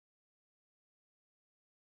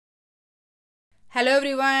Hello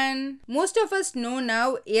everyone. Most of us know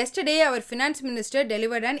now, yesterday our finance minister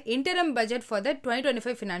delivered an interim budget for the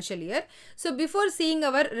 2025 financial year. So before seeing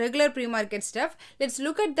our regular pre-market stuff, let's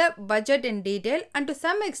look at the budget in detail and to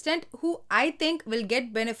some extent who I think will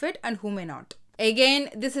get benefit and who may not. Again,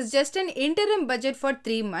 this is just an interim budget for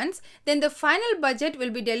 3 months. Then the final budget will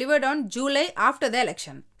be delivered on July after the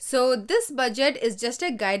election. So this budget is just a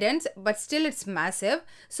guidance, but still it's massive.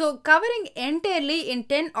 So covering entirely in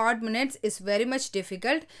 10 odd minutes is very much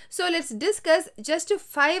difficult. So let's discuss just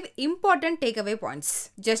 5 important takeaway points.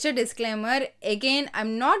 Just a disclaimer, again,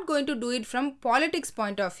 I'm not going to do it from politics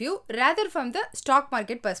point of view, rather from the stock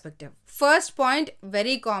market perspective. First point,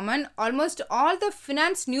 very common, almost all the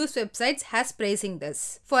finance news websites has praising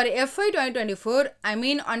this. For FY 2024, I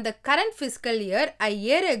mean on the current fiscal year, a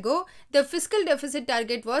year ago, the fiscal deficit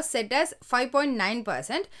target was set as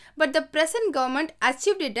 5.9%, but the present government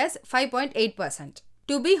achieved it as 5.8%.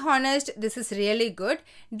 To be honest, this is really good,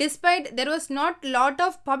 despite there was not lot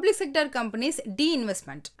of public sector companies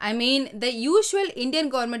de-investment. I mean, the usual Indian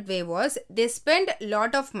government way was, they spend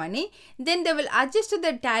lot of money, then they will adjust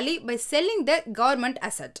the tally by selling the government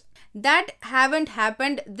asset. That haven't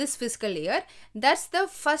happened this fiscal year. That's the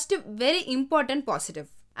first very important positive.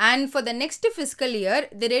 And for the next fiscal year,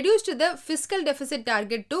 they reduced the fiscal deficit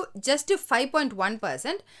target to just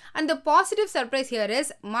 5.1%. And the positive surprise here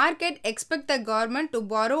is, market expect the government to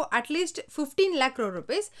borrow at least 15 lakh crore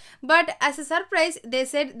rupees. But as a surprise, they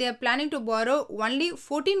said they are planning to borrow only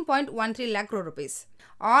 14.13 lakh crore rupees.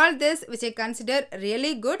 All this which I consider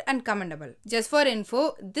really good and commendable. Just for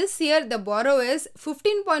info, this year the borrow is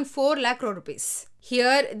 15.4 lakh crore rupees.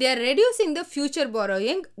 Here they are reducing the future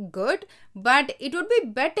borrowing, good, but it would be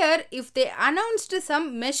better if they announced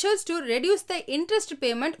some measures to reduce the interest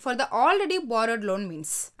payment for the already borrowed loan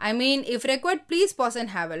means. I mean, if required, please pause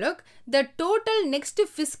and have a look. The total next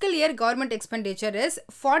fiscal year government expenditure is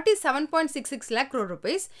 47.66 lakh crore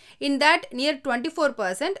rupees. In that, near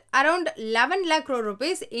 24%, around 11 lakh crore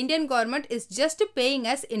rupees, Indian government is just paying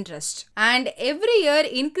as interest. And every year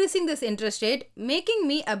increasing this interest rate, making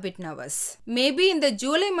me a bit nervous. Maybe in the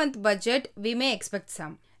July month budget, we may expect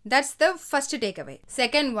some. That's the first takeaway.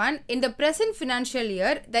 Second one, in the present financial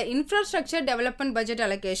year, the infrastructure development budget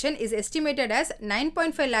allocation is estimated as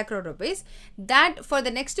 9.5 lakh crore rupees. That for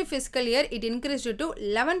the next fiscal year, it increased to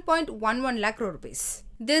 11.11 lakh crore rupees.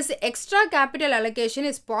 This extra capital allocation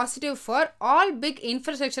is positive for all big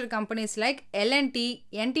infrastructure companies like L&T,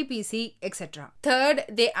 NTPC, etc. Third,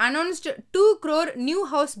 they announced 2 crore new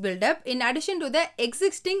house build-up in addition to the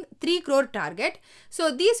existing 3 crore target.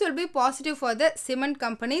 So these will be positive for the cement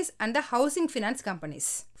companies and the housing finance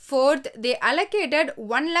companies. Fourth, they allocated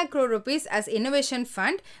 1 lakh crore rupees as innovation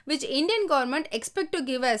fund, which Indian government expect to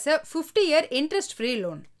give as a 50-year interest-free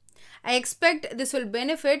loan. I expect this will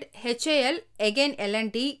benefit HAL, again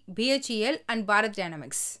L&T, BHEL and Bharat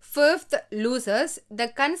Dynamics. Fifth, losers. The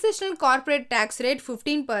concessional corporate tax rate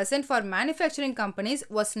 15% for manufacturing companies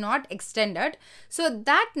was not extended. So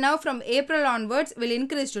that now from April onwards will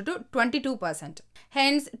increase to 22%.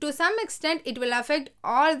 Hence, to some extent, it will affect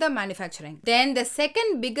all the manufacturing. Then the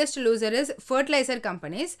second biggest loser is fertilizer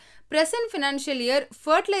companies. Present financial year,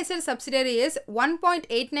 fertilizer subsidiary is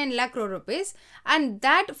 1.89 lakh crore rupees, and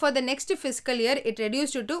that for the next fiscal year, it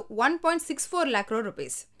reduced to 1.64 lakh crore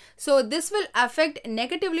rupees. So this will affect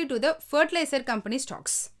negatively to the fertilizer company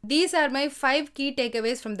stocks. These are my 5 key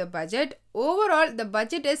takeaways from the budget. Overall, the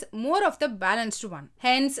budget is more of the balanced one.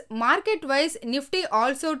 Hence, market-wise, Nifty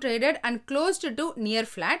also traded and closed to near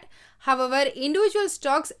flat. However, individual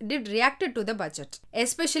stocks did react to the budget.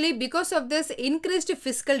 Especially because of this increased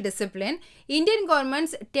fiscal discipline, Indian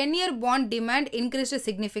government's 10-year bond demand increased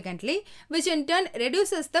significantly, which in turn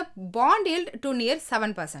reduces the bond yield to near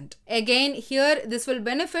 7%. Again, here this will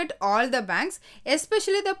benefit all the banks,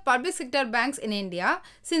 especially the public sector banks in India,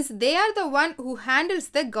 since they are the one who handles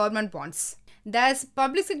the government bonds. Thus,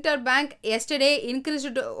 public sector bank yesterday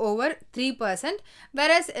increased to over 3%,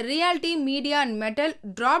 whereas realty, media and metal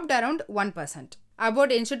dropped around 1%.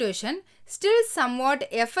 About institution, still somewhat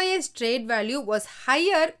FII's trade value was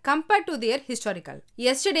higher compared to their historical.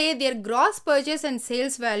 Yesterday, their gross purchase and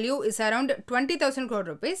sales value is around 20,000 crore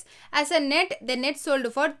rupees. As a net, they net sold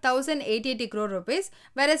for 1,880 crore rupees,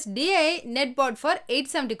 whereas DI net bought for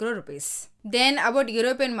 870 crore rupees. Then about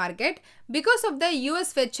European market, because of the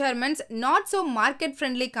US Fed chairman's not so market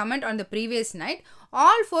friendly comment on the previous night,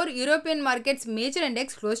 all 4 European markets major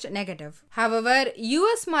index closed negative. However,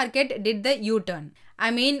 US market did the U-turn. I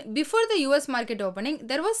mean, before the US market opening,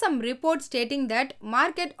 there was some report stating that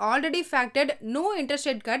market already factored no interest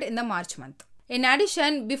rate cut in the March month. In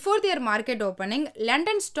addition, before their market opening,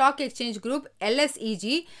 London Stock Exchange Group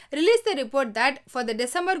LSEG released the report that for the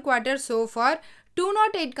December quarter so far,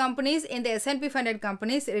 208 companies in the S&P 500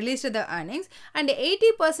 companies released the earnings and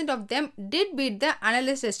 80% of them did beat the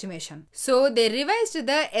analyst estimation. So they revised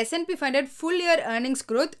the S&P 500 full year earnings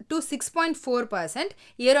growth to 6.4%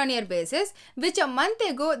 year-on-year basis, which a month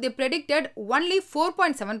ago they predicted only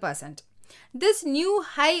 4.7%. This new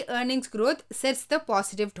high earnings growth sets the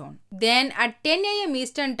positive tone. Then at 10 a.m.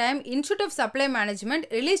 Eastern Time, Institute of Supply Management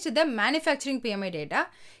released the manufacturing PMI data.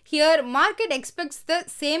 Here, market expects the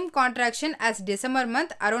same contraction as December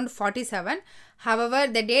month, around 47. However,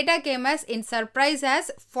 the data came as in surprise as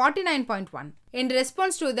 49.1. In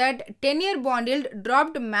response to that, 10-year bond yield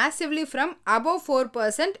dropped massively from above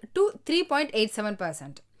 4% to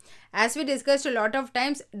 3.87%. As we discussed a lot of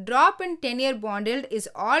times, drop in 10-year bond yield is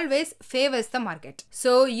always favors the market.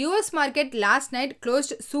 So, US market last night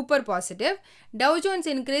closed super positive. Dow Jones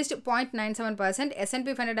increased 0.97%,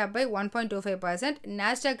 S&P 500 up by 1.25%,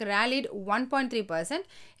 Nasdaq rallied 1.3%.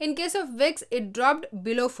 In case of VIX, it dropped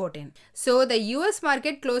below 14. So, the US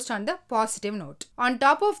market closed on the positive note. On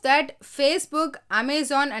top of that, Facebook,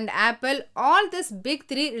 Amazon and Apple, all these big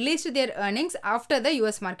three released their earnings after the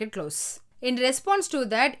US market close. In response to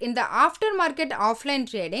that, in the aftermarket offline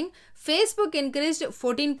trading, Facebook increased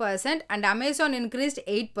 14% and Amazon increased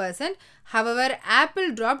 8%. However,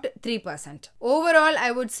 Apple dropped 3%. Overall, I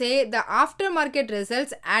would say the aftermarket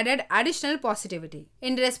results added additional positivity.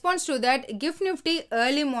 In response to that, GIFT Nifty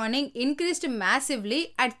early morning increased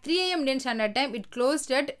massively. At 3 a.m. Indian Standard Time, it closed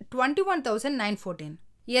at 21,914.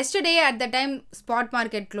 Yesterday at the time spot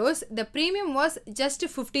market close, the premium was just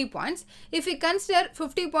 50 points. If we consider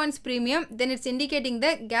 50 points premium, then it's indicating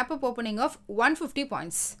the gap up opening of 150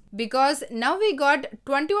 points. Because now we got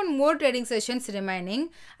 21 more trading sessions remaining,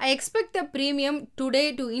 I expect the premium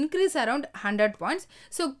today to increase around 100 points.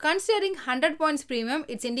 So considering 100 points premium,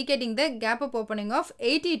 it's indicating the gap up opening of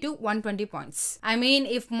 80 to 120 points. I mean,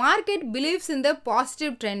 if market believes in the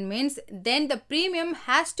positive trend means, then the premium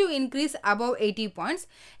has to increase above 80 points.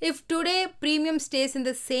 If today premium stays in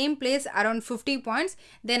the same place around 50 points,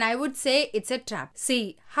 then I would say it's a trap.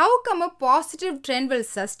 See, how come a positive trend will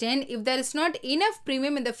sustain if there is not enough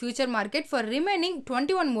premium in the future market for remaining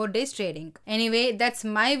 21 more days trading? Anyway, that's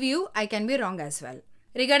my view. I can be wrong as well.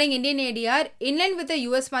 Regarding Indian ADR, in line with the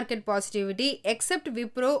US market positivity, except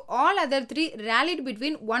Wipro, all other three rallied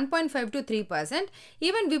between 1.5 to 3%.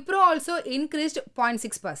 Even Wipro also increased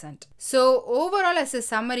 0.6%. So overall, as a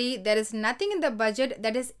summary, there is nothing in the budget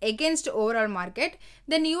that is against overall market.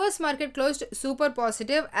 Then US market closed super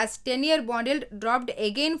positive as 10-year bond yield dropped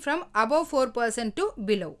again from above 4% to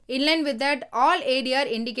below. In line with that, all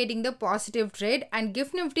ADR indicating the positive trade, and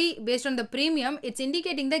GIFT Nifty based on the premium, it's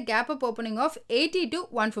indicating the gap up opening of 80 to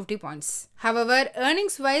 150 points. However,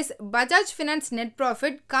 earnings wise, Bajaj Finance net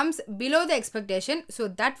profit comes below the expectation, so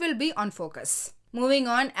that will be on focus. Moving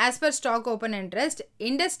on, as per stock open interest,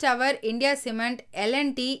 Indus Tower, India Cement,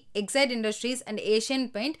 L&T, Exide Industries and Asian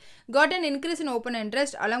Paint got an increase in open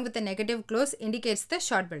interest along with a negative close, indicates the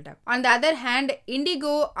short build-up. On the other hand,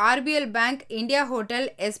 Indigo, RBL Bank, India Hotel,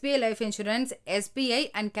 SBI Life Insurance,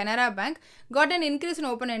 SBI and Canara Bank got an increase in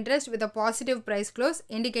open interest with a positive price close,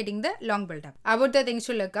 indicating the long build-up. About the things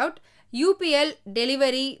to look out, UPL,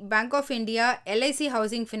 Delivery, Bank of India, LIC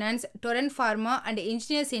Housing Finance, Torrent Pharma and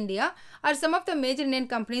Engineers India are some of the major Indian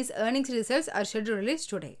companies' earnings results are scheduled to release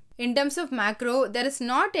today. In terms of macro, there is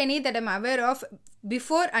not any that I am aware of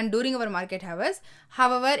before and during our market hours.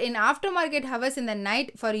 However, in aftermarket hours in the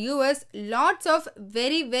night for US, lots of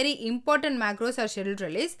very important macros are scheduled to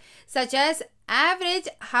release, such as average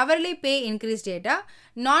hourly pay increase data,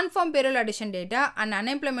 non-farm payroll addition data and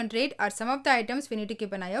unemployment rate are some of the items we need to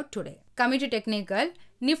keep an eye out today. Coming to technical,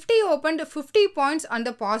 Nifty opened 50 points on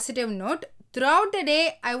the positive note. Throughout the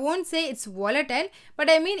day, I won't say it's volatile, but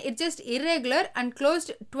I mean it's just irregular and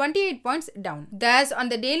closed 28 points down. Thus, on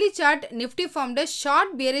the daily chart, Nifty formed a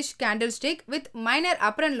short bearish candlestick with minor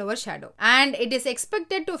upper and lower shadow. And it is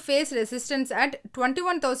expected to face resistance at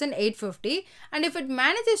 21,850, and if it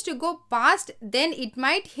manages to go past, then it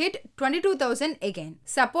might hit 22,000 again.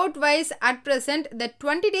 Support wise, at present, the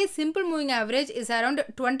 20-day simple moving average is around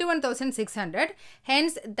 21,600.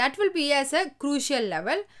 Hence, that will be as a crucial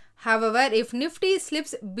level. However, if Nifty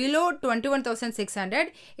slips below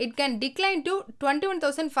 21,600, it can decline to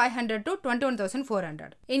 21,500 to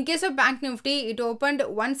 21,400. In case of Bank Nifty, it opened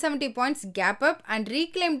 170 points gap up and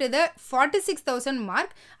reclaimed the 46,000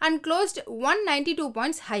 mark and closed 192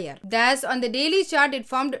 points higher. Thus, on the daily chart, it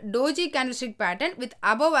formed doji candlestick pattern with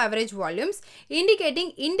above average volumes,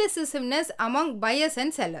 indicating indecisiveness among buyers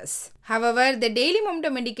and sellers. However, the daily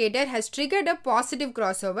momentum indicator has triggered a positive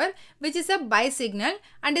crossover, which is a buy signal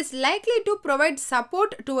and is likely to provide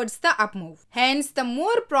support towards the up move. Hence, the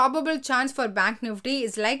more probable chance for Bank Nifty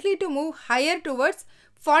is likely to move higher towards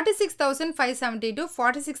 46,570 to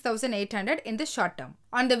 46,800 in the short term.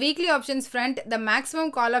 On the weekly options front, the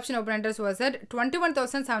maximum call option open interest was at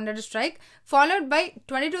 21,700 strike, followed by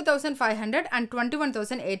 22,500 and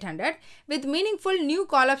 21,800, with meaningful new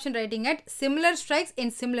call option rating at similar strikes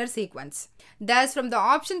in similar sequence. Thus, from the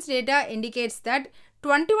options data indicates that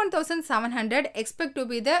 21,700 expect to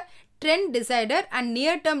be the trend decider and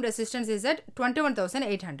near-term resistance is at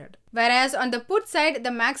 21,800. Whereas on the put side, the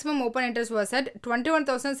maximum open interest was at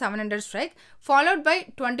 21,700 strike, followed by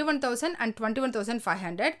 21,000 and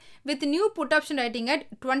 21,500, with new put option rating at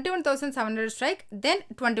 21,700 strike, then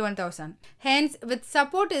 21,000. Hence, with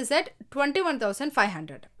support is at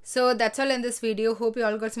 21,500. So that's all in this video. Hope you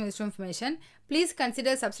all got some useful information. Please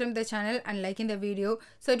consider subscribing to the channel and liking the video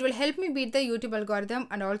so it will help me beat the YouTube algorithm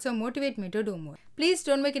and also motivate me to do more. Please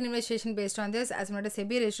don't make an investigation based on this, as I'm not a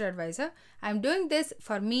SEBI registered advisor. I'm doing this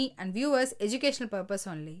for me and viewers' educational purpose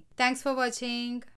only. Thanks for watching.